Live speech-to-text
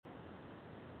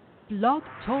Blog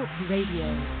Talk Radio.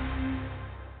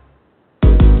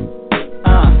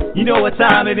 You know what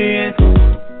time it is.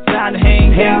 Time to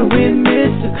hang out with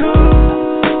Mr.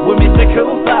 Coop. With Mr.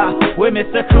 Coop, with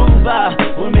Mr. Coop,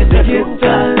 with Mr. Coop. Get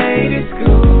the latest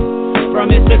scoop from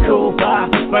Mr. Coop,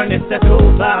 from Mr.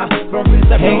 Coop, from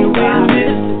Mr. Coop. Hang with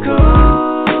Mr.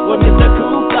 Coop, with Mr.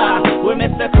 Coop, with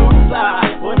Mr. Coop,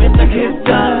 with Mr. Coop. Get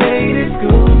the latest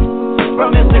scoop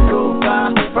from Mr. Coop,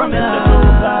 from Mr.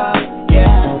 Coop.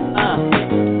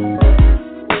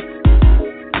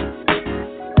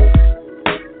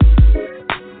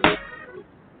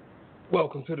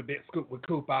 Welcome to the Big Scoop with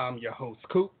Coop. I'm your host,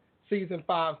 Coop. Season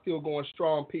 5 still going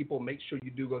strong, people. Make sure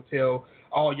you do go tell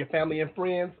all your family and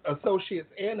friends, associates,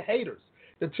 and haters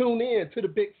to tune in to the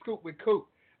Big Scoop with Coop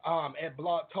at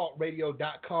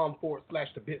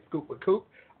blogtalkradio.com/the Big Scoop with Coop.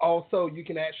 Also, you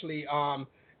can actually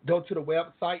go to the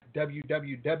website,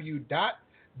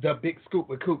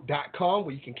 www.thebigscoopwithcoop.com,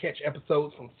 where you can catch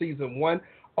episodes from Season 1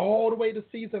 all the way to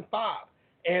Season 5.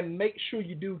 And make sure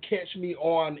you do catch me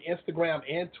on Instagram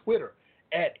and Twitter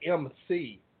at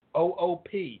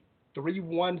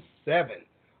MCOOP317.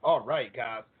 All right,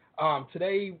 guys.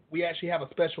 Today we actually have a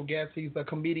special guest. He's a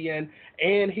comedian,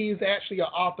 and he's actually an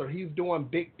author. He's doing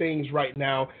big things right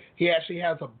now. He actually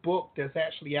has a book that's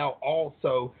actually out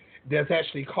also that's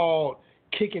actually called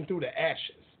Kicking Through the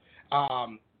Ashes.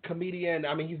 Comedian,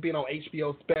 he's been on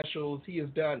HBO specials. He has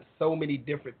done so many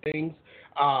different things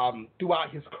throughout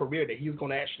his career that he's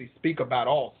going to actually speak about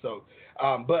also.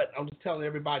 But I'm just telling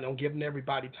everybody, I'm giving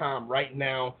everybody time right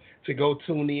now to go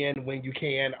tune in when you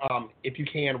can, if you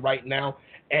can right now,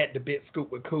 at the Big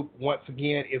Scoop with Coop. Once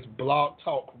again, it's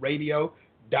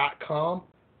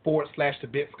blogtalkradio.com/the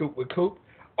Big Scoop with Coop.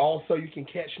 Also, you can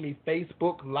catch me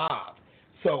Facebook Live.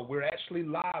 So we're actually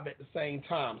live at the same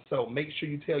time. So make sure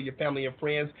you tell your family and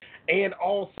friends. And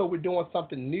also we're doing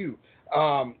something new.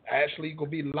 Actually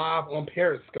going to be live on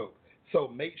Periscope. So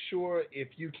make sure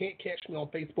if you can't catch me on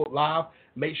Facebook Live,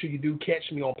 make sure you do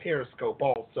catch me on Periscope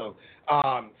also.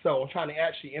 So I'm trying to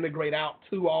actually integrate out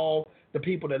to all the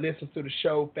people that listen to the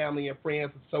show, family and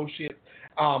friends, associates,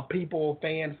 people,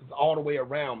 fans, all the way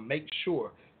around. Make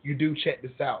sure you do check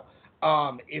this out.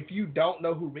 If you don't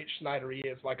know who Rich Snyder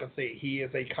is, like I said, he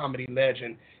is a comedy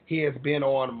legend. He has been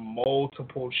on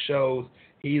multiple shows.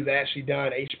 He's actually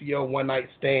done HBO One Night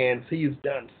Stands. He's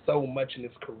done so much in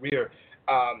his career.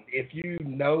 If you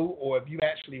know or if you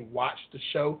actually watched the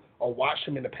show or watched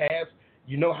him in the past,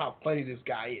 you know how funny this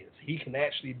guy is. He can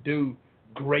actually do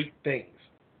great things,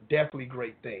 definitely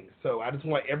great things. So I just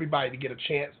want everybody to get a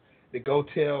chance to go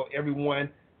tell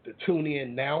everyone to tune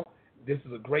in now. This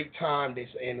is a great time,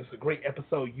 and it's a great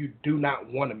episode you do not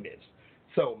want to miss.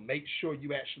 So make sure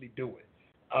you actually do it.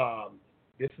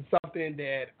 This is something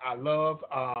that I love,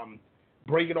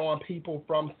 bringing on people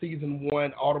from Season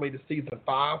 1 all the way to Season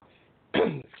 5.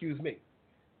 Excuse me.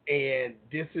 And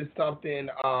this is something,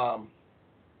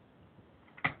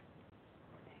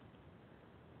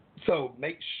 so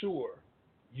make sure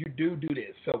you do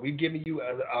this. So we're giving you,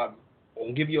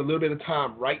 we'll give you a little bit of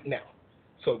time right now.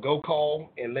 So go call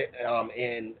and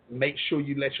and make sure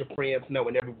you let your friends know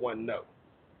and everyone know.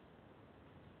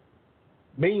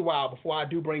 Meanwhile, before I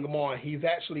do bring him on, he's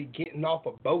actually getting off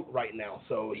a boat right now.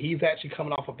 So he's actually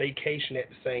coming off a vacation at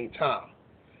the same time.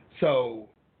 So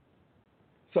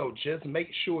just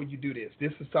make sure you do this.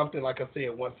 This is something, like I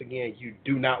said, once again, you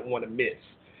do not want to miss.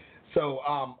 So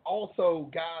also,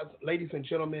 guys, ladies and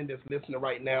gentlemen that's listening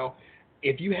right now,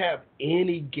 if you have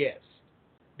any guests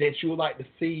that you would like to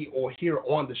see or hear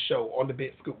on the show, on the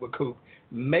Big Scoop with Coop,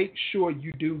 make sure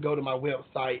you do go to my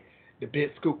website,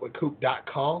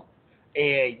 thebigscoopwithcoop.com,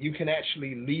 and you can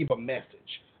actually leave a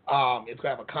message. It's going to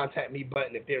have a contact me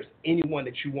button. If there's anyone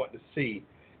that you want to see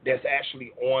that's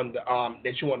actually on the,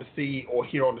 that you want to see or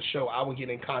hear on the show, I will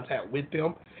get in contact with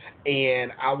them,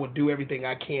 and I will do everything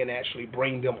I can to actually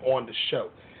bring them on the show.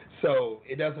 So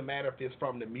it doesn't matter if it's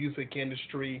from the music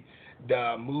industry,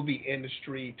 the movie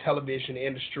industry, television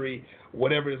industry,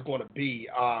 whatever it's going to be.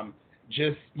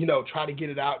 Just, try to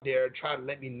get it out there. Try to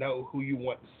let me know who you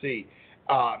want to see.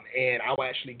 And I'll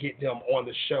actually get them on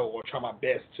the show or try my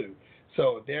best to.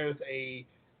 So if there's a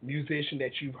musician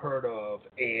that you've heard of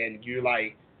and you're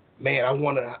like, man, I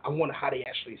wonder how they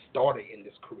actually started in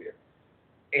this career.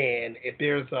 And if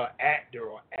there's an actor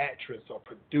or actress or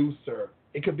producer,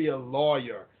 it could be a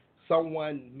lawyer,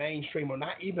 someone mainstream or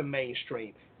not even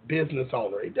mainstream, business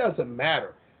owner. It doesn't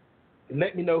matter.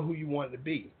 Let me know who you want it to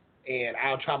be, and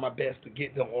I'll try my best to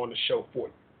get them on the show for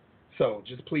you. So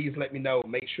just please let me know.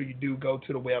 Make sure you do go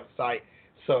to the website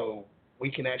so we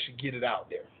can actually get it out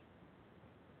there.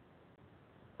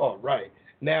 All right.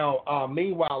 Now,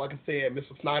 meanwhile, like I said,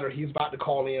 Mr. Snyder, he's about to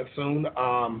call in soon.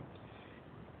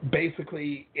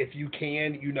 Basically, if you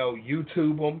can,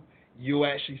 YouTube him. You'll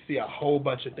actually see a whole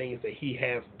bunch of things that he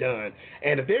has done.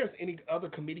 And if there's any other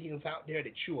comedians out there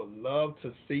that you would love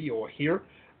to see or hear,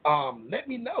 let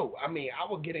me know. I mean, I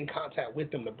will get in contact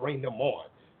with them to bring them on.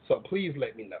 So please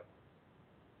let me know.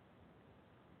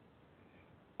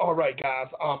 All right, guys.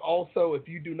 Also, if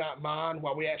you do not mind,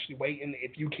 while we're actually waiting,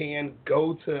 if you can,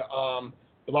 go to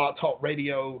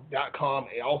blogtalkradio.com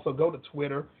and also go to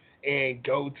Twitter and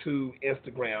go to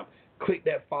Instagram. Click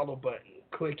that follow button.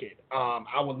 Click it.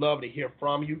 I would love to hear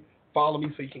from you. Follow me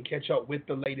so you can catch up with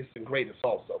the latest and greatest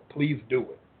also. Please do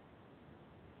it.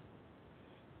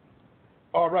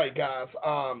 All right, guys.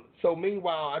 So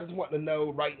meanwhile, I just want to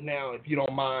know right now, if you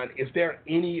don't mind, is there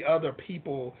any other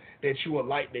people that you would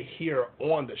like to hear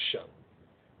on the show?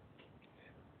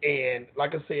 And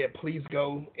like I said, please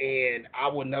go, and I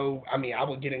will know. I mean, I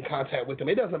will get in contact with them.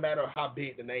 It doesn't matter how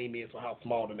big the name is or how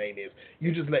small the name is.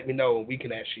 You just let me know, and we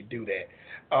can actually do that.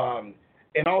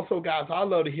 And also, guys, I'd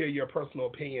love to hear your personal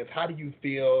opinions. How do you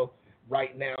feel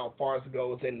right now, as far as it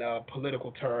goes in the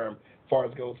political term, as far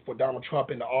as it goes for Donald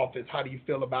Trump in the office? How do you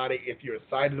feel about it? If you're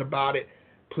excited about it,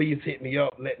 please hit me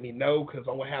up. Let me know, because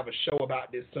I'm going to have a show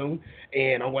about this soon,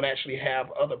 and I'm going to actually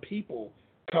have other people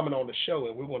coming on the show,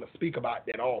 and we're going to speak about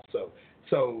that also.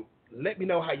 So let me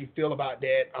know how you feel about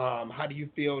that. How do you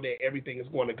feel that everything is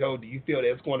going to go? Do you feel that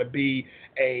it's going to be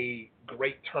a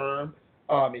great term?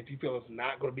 If you feel it's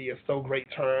not going to be a so great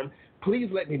term, please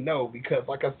let me know, because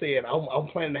like I said, I'm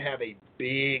planning to have a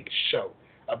big show,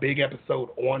 a big episode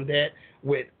on that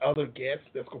with other guests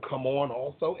that's going to come on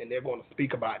also, and they're going to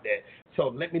speak about that. So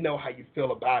let me know how you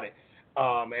feel about it.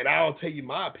 And I'll tell you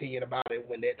my opinion about it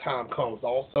when that time comes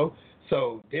also.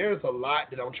 So there's a lot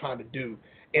that I'm trying to do.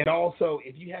 And also,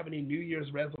 if you have any New Year's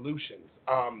resolutions,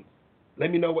 let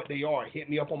me know what they are. Hit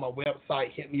me up on my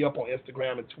website. Hit me up on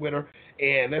Instagram and Twitter.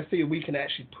 And let's see if we can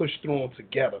actually push through them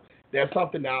together. That's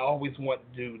something that I always want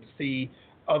to do, to see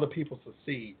other people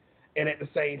succeed. And at the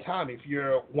same time, if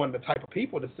you're one of the type of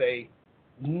people to say,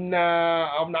 nah,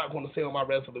 I'm not going to say what my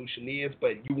resolution is,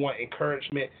 but you want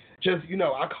encouragement, just,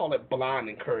 I call it blind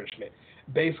encouragement.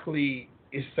 Basically,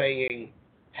 it's saying,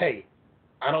 hey,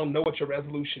 I don't know what your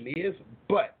resolution is,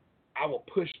 but I will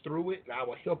push through it, and I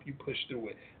will help you push through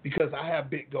it, because I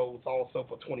have big goals also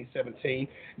for 2017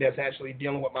 that's actually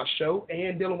dealing with my show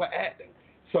and dealing with acting.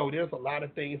 So there's a lot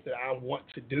of things that I want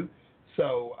to do.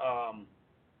 So,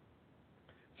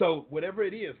 so whatever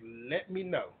it is, let me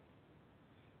know.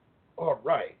 All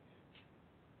right.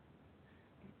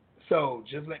 So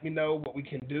just let me know what we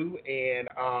can do, and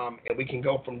we can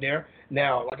go from there.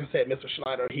 Now, like I said, Mr.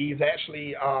 Schneider, he's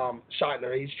actually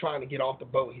he's trying to get off the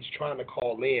boat. He's trying to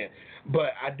call in,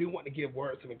 but I do want to give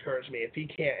words of encouragement. If he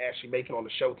can't actually make it on the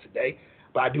show today,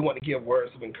 but I do want to give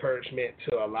words of encouragement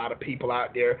to a lot of people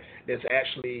out there that's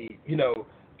actually,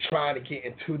 trying to get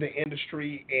into the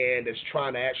industry and that's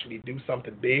trying to actually do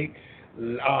something big.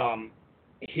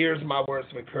 Here's my words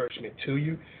of encouragement to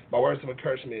you. My words of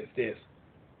encouragement is this.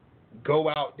 Go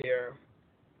out there,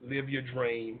 live your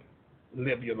dream,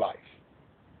 live your life.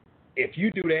 If you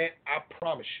do that, I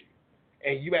promise you,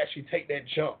 and you actually take that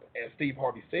jump, as Steve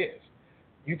Harvey says,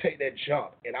 you take that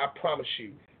jump, and I promise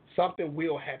you, something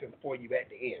will happen for you at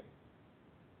the end.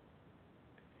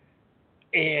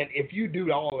 And if you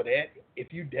do all of that,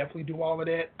 if you definitely do all of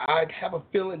that, I have a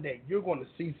feeling that you're going to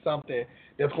see something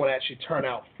that's going to actually turn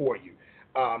out for you.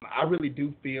 I really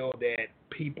do feel that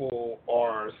people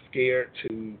are scared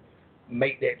to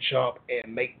make that jump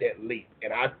and make that leap.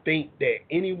 And I think that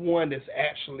anyone that's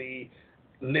actually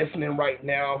listening right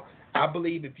now, I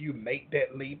believe if you make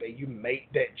that leap and you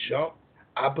make that jump,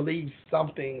 I believe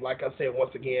something, like I said,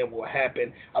 once again, will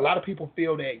happen. A lot of people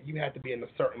feel that you have to be in a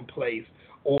certain place,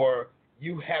 or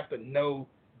you have to know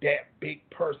that big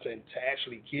person to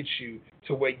actually get you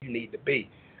to where you need to be.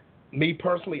 Me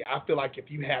personally, I feel like if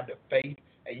you have the faith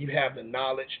and you have the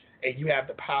knowledge and you have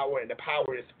the power, and the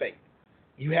power is faith,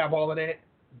 you have all of that,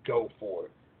 go for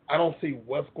it. I don't see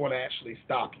what's going to actually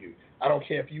stop you. I don't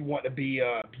care if you want to be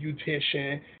a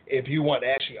beautician, if you want to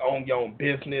actually own your own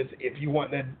business, if you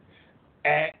want to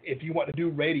act, if you want to do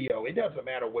radio. It doesn't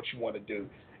matter what you want to do.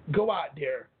 Go out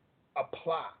there,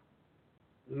 apply,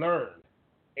 learn,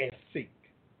 and seek.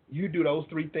 You do those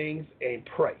 3 things and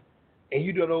pray. And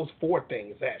you do those 4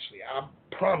 things, actually. I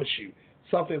promise you,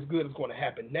 something good is going to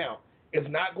happen. Now, it's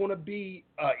not going to be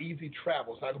easy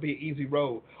travel. It's not going to be an easy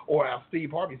road. Or as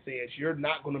Steve Harvey says, you're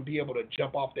not going to be able to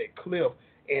jump off that cliff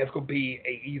and it's going to be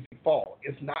an easy fall.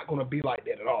 It's not going to be like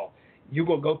that at all. You're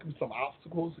going to go through some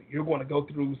obstacles. You're going to go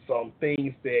through some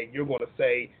things that you're going to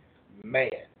say, man,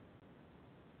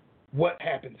 what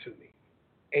happened to me.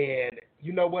 And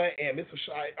you know what? And Mr.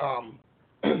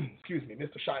 excuse me,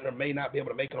 Mr. Scheitner may not be able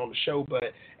to make it on the show, but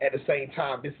at the same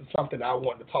time, this is something I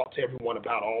want to talk to everyone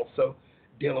about also,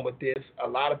 dealing with this. A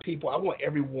lot of people, I want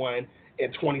everyone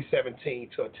in 2017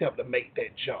 to attempt to make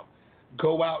that jump.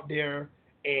 Go out there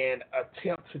and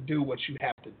attempt to do what you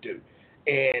have to do.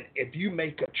 And if you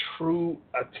make a true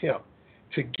attempt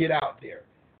to get out there,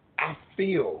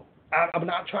 I'm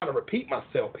not trying to repeat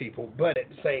myself, people, but at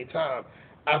the same time,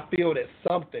 I feel that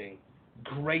something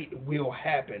great will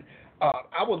happen.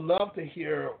 I would love to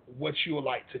hear what you would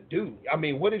like to do. I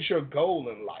mean, what is your goal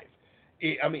in life?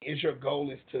 Is your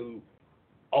goal is to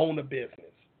own a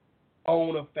business,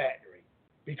 own a factory,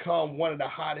 become one of the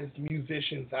hottest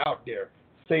musicians out there,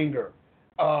 singer?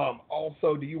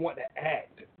 Also, do you want to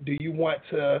act? Do you want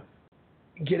to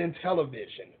get in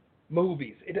television,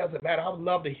 movies? It doesn't matter. I would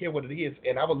love to hear what it is,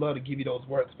 and I would love to give you those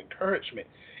words of encouragement.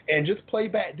 And just play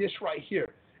back this right here.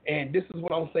 And this is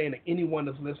what I'm saying to anyone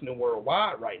that's listening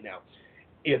worldwide right now.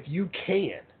 If you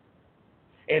can,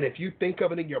 and if you think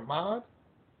of it in your mind,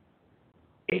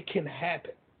 it can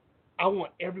happen. I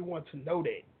want everyone to know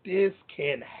that this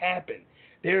can happen.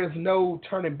 There is no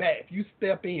turning back. If you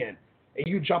step in and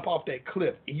you jump off that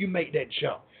cliff and you make that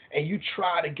jump and you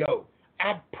try to go,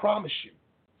 I promise you,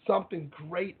 something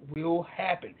great will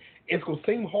happen. It's going to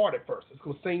seem hard at first. It's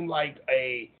going to seem like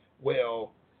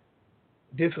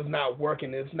this is not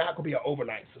working. It's not going to be an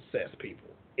overnight success, people.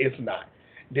 It's not.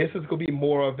 This is going to be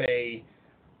more of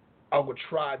I will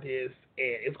try this,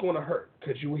 and it's going to hurt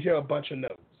because you will hear a bunch of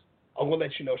no's. I'm going to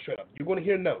let you know straight up. You're going to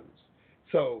hear no's.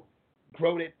 So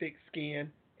grow that thick skin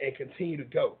and continue to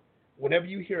go. Whenever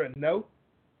you hear a no,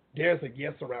 there's a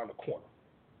yes around the corner.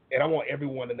 And I want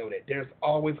everyone to know that there's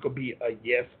always going to be a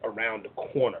yes around the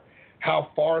corner.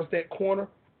 How far is that corner?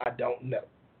 I don't know.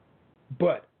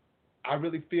 But I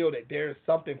really feel that there is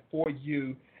something for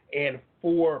you and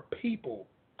for people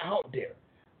out there.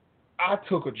 I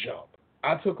took a jump.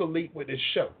 I took a leap with this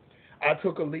show. I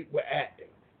took a leap with acting.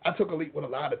 I took a leap with a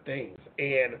lot of things.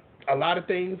 And a lot of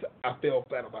things, I fell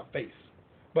flat on my face.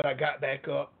 But I got back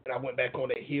up, and I went back on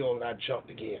that hill, and I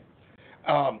jumped again.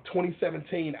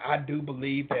 2017, I do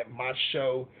believe that my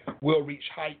show will reach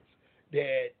heights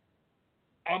that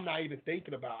I'm not even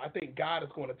thinking about. I think God is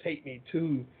going to take me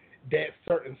to that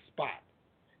certain spot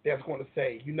that's going to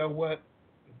say, you know what,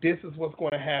 this is what's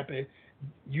going to happen.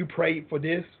 You prayed for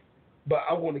this, but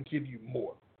I want to give you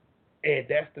more. And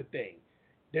that's the thing.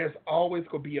 There's always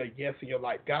going to be a yes in your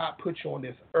life. God put you on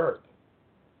this earth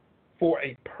for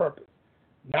a purpose,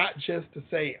 not just to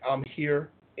say, I'm here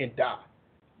and die.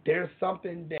 There's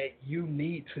something that you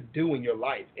need to do in your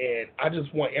life. And I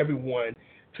just want everyone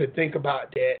to think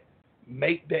about that,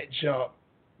 make that jump,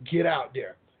 get out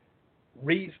there.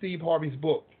 Read Steve Harvey's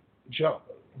book, Jump.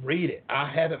 Read it.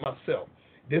 I have it myself.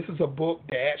 This is a book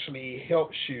that actually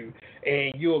helps you,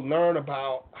 and you'll learn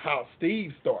about how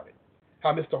Steve started,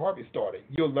 how Mr. Harvey started.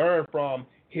 You'll learn from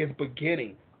his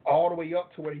beginning all the way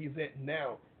up to where he's at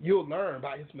now. You'll learn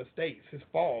about his mistakes, his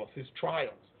falls, his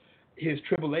triumphs, his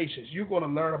tribulations. You're going to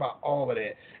learn about all of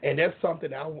that, and that's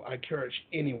something I encourage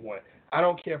anyone. I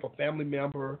don't care if a family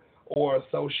member or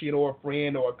associate or a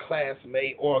friend or a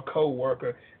classmate or a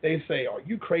co-worker, they say, are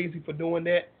you crazy for doing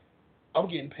that? I'm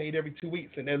getting paid every 2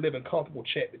 weeks, and they're living comfortable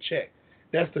check to check.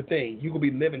 That's the thing. You're going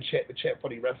to be living check to check for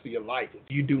the rest of your life if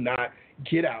you do not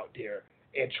get out there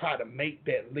and try to make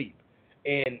that leap.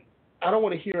 And I don't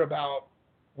want to hear about,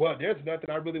 well, there's nothing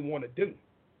I really want to do.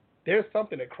 There's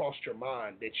something that crossed your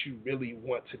mind that you really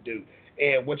want to do.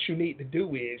 And what you need to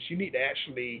do is you need to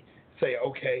actually say,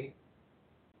 okay,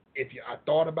 I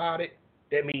thought about it,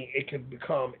 that means it can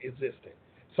become existent.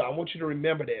 So I want you to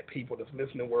remember that, people that's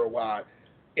listening worldwide.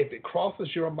 If it crosses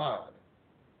your mind,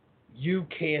 you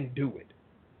can do it.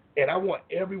 And I want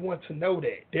everyone to know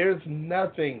that. There's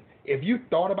nothing, if you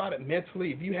thought about it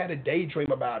mentally, if you had a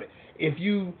daydream about it, if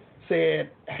you said,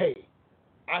 hey,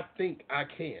 I think I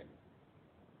can.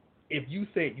 If you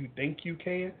said you think you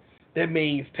can, that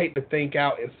means take the think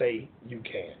out and say you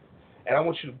can. And I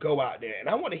want you to go out there. And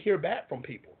I want to hear back from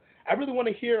people. I really want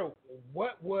to hear,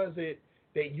 what was it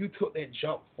that you took that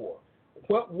jump for?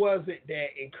 What was it that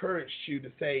encouraged you to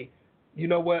say, you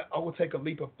know what, I will take a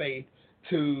leap of faith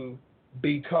to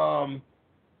become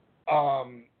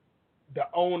the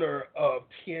owner of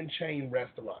 10 chain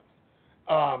restaurants?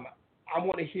 I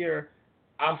want to hear,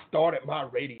 I started my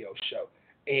radio show,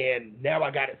 and now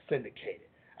I got it syndicated.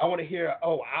 I want to hear,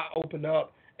 I opened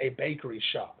up a bakery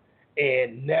shop,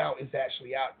 and now it's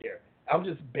actually out there. I'm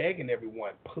just begging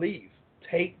everyone, please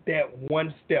take that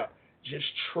one step. Just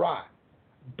try.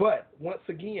 But once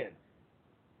again,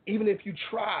 even if you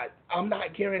tried, I'm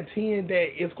not guaranteeing that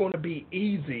it's going to be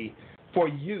easy for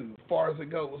you as far as it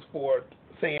goes for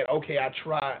saying, okay, I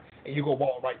tried, and you're going to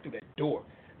walk right through that door.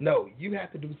 No, you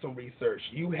have to do some research.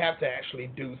 You have to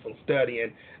actually do some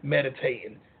studying,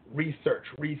 meditating, research.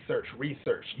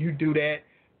 You do that,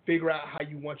 figure out how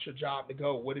you want your job to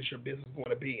go, what is your business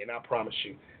going to be, and I promise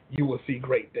you, you will see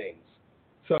great things.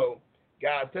 So,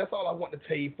 guys, that's all I want to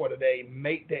tell you for today.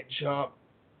 Make that jump.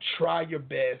 Try your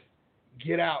best.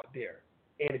 Get out there.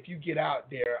 And if you get out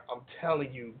there, I'm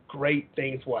telling you, great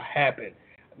things will happen.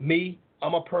 Me,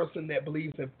 I'm a person that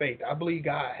believes in faith. I believe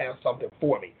God has something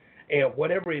for me. And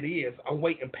whatever it is, I'm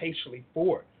waiting patiently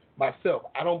for it myself.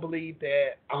 I don't believe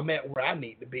that I'm at where I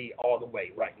need to be all the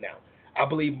way right now. I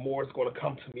believe more is going to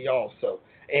come to me also.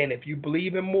 And if you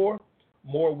believe in more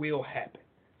will happen.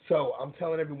 So I'm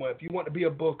telling everyone, if you want to be a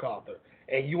book author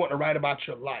and you want to write about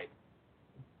your life,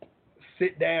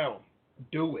 sit down,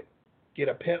 do it. Get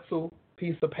a pencil,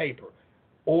 piece of paper,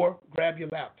 or grab your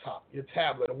laptop, your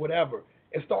tablet, or whatever,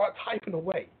 and start typing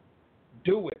away.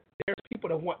 Do it. There's people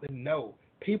that want to know,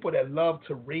 people that love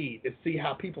to read, to see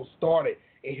how people started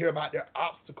and hear about their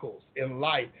obstacles in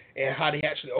life and how they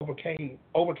actually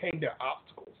overcame their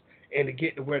obstacles and to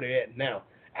get to where they're at now.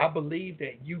 I believe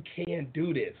that you can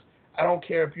do this. I don't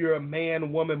care if you're a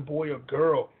man, woman, boy, or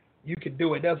girl. You can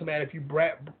do it. It doesn't matter if you're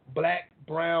black,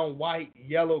 brown, white,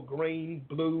 yellow, green,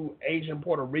 blue, Asian,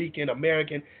 Puerto Rican,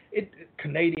 American,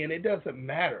 Canadian. It doesn't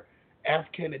matter.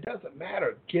 African, it doesn't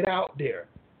matter. Get out there.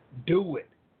 Do it.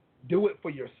 Do it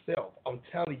for yourself. I'm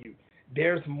telling you,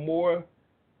 there's more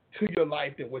to your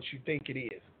life than what you think it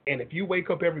is. And if you wake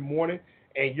up every morning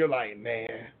and you're like, man,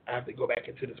 I have to go back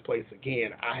into this place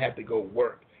again. I have to go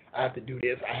work. I have to do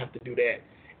this. I have to do that.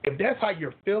 If that's how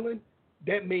you're feeling,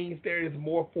 that means there is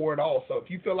more for it also. If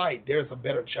you feel like there's a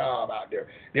better job out there,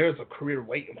 there's a career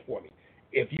waiting for me.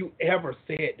 If you ever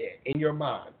said that in your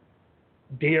mind,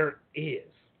 there is.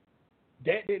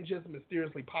 That didn't just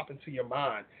mysteriously pop into your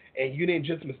mind, and you didn't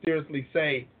just mysteriously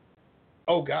say,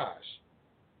 oh gosh,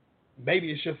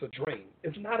 maybe it's just a dream.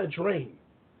 It's not a dream.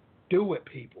 Do it,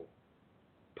 people.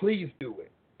 Please do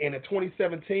it. And in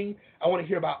 2017, I want to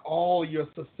hear about all your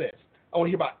success. I want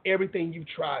to hear about everything you've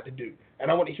tried to do. And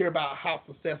I want to hear about how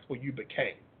successful you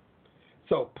became.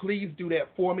 So please do that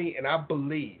for me, and I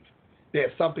believe that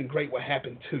something great will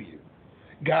happen to you.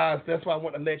 Guys, that's why I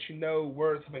want to let you know,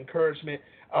 words of encouragement.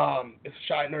 Mr.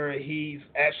 Scheidner, he's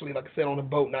actually, like I said, on the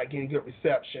boat, not getting good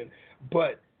reception.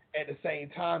 But at the same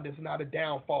time, this is not a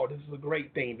downfall. This is a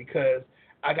great thing because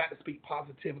I got to speak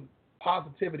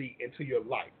positivity into your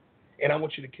life. And I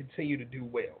want you to continue to do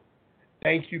well.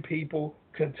 Thank you, people.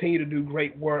 Continue to do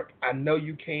great work. I know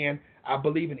you can. I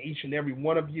believe in each and every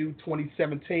one of you.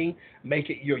 2017, make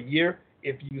it your year.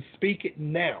 If you speak it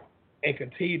now and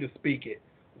continue to speak it,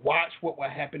 watch what will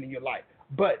happen in your life.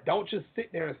 But don't just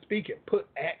sit there and speak it. Put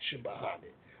action behind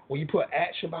it. When you put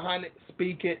action behind it,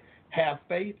 speak it, have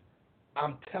faith,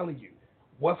 I'm telling you,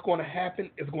 what's going to happen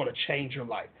is going to change your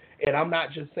life. And I'm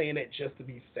not just saying it just to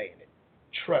be saying it.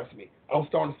 Trust me, I'm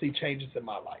starting to see changes in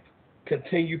my life.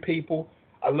 Continue, people.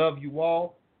 I love you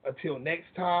all. Until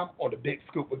next time on the Big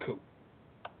Scoop with Coop.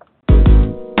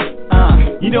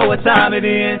 You know what time it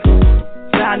is.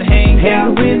 Time to hang out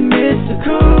with Mr.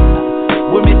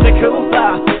 Coop. With Mr. Coop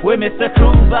I. With Mr.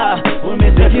 Coop I. With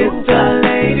Mr. Coop the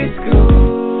ladies Scoop.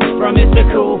 From Mr.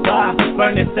 Coop I.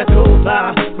 From Mr. Coop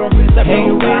I. From Mr. Coop I.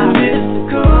 Hang with Mr.